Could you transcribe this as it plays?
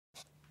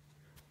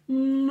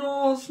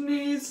No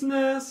sneeze,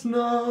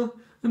 no,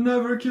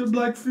 never kill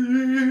black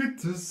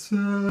fetuses.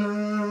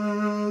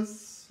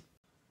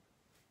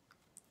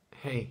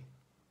 Hey,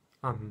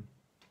 I'm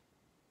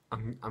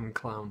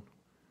Clown.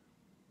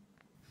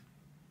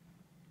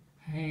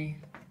 Hey,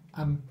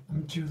 I'm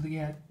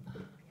Juliet.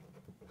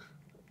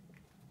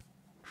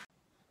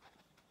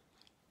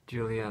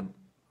 Juliet,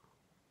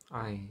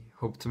 I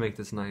hope to make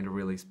this night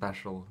really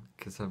special,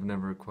 because I've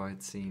never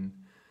quite seen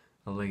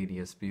a lady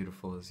as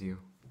beautiful as you.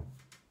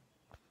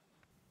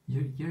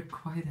 You're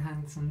quite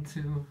handsome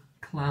too,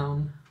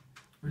 Clown.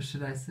 Or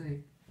should I say,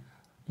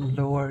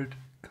 Lord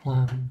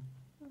Clown.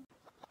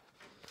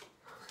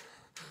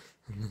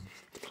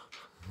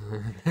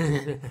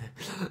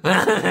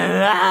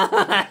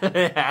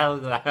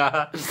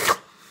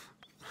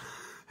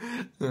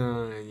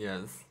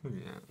 Yes,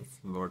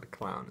 Lord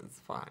Clown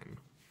is fine.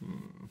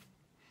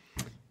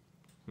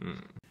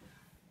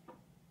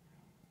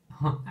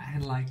 I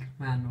like a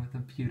man with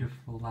a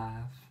beautiful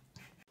laugh.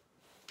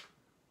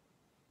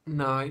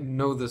 Now, I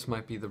know this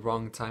might be the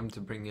wrong time to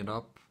bring it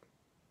up,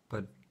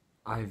 but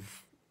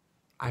I've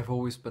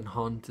always been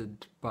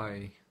haunted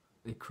by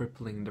a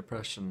crippling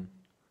depression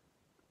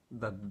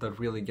that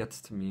really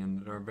gets to me,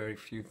 and there are very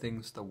few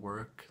things that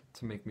work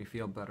to make me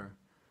feel better.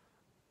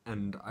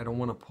 And I don't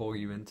want to pull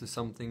you into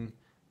something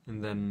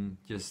and then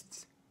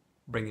just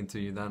bring it to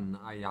you then.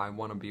 I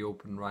want to be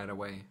open right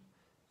away,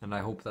 and I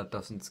hope that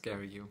doesn't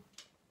scare you.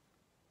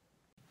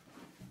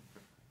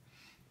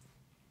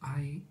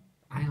 I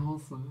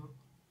also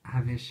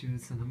have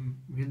issues, and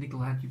I'm really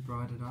glad you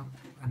brought it up,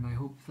 and I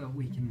hope that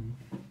we can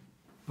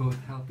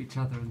both help each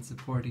other and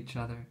support each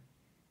other.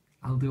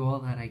 I'll do all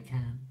that I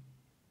can.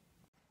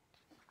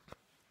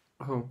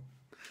 Oh,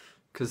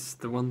 because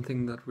the one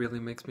thing that really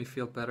makes me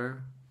feel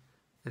better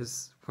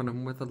is when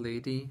I'm with a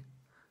lady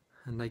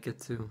and I get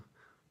to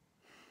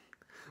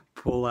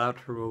pull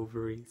out her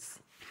ovaries.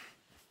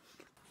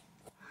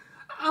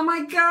 Oh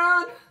my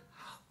god!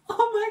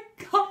 Oh my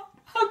god!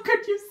 How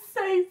could you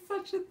say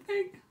such a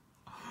thing?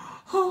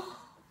 Oh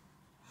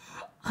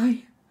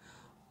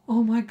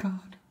my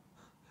god.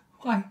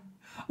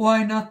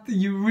 Why not the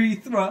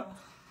urethra?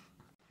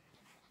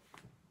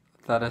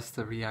 That is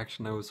the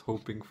reaction I was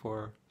hoping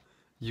for.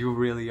 You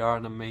really are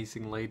an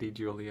amazing lady,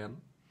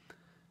 Julian.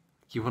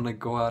 You wanna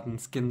go out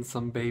and skin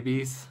some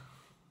babies?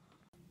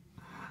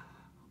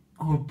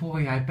 Oh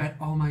boy, I bet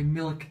all my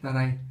milk that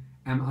I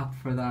am up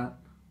for that.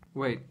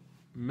 Wait,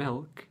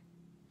 milk?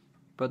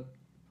 But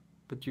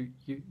you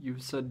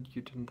said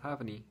you didn't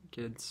have any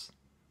kids.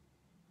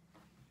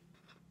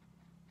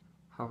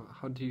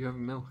 How do you have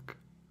milk?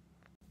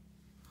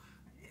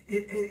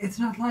 It's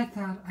not like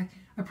that.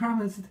 I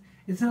promise.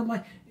 It's not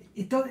like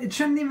it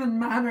shouldn't even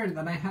matter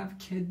that I have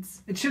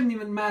kids. It shouldn't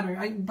even matter.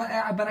 But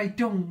I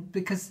don't,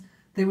 because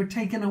they were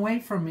taken away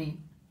from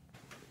me.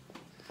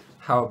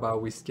 How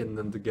about we skin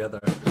them together?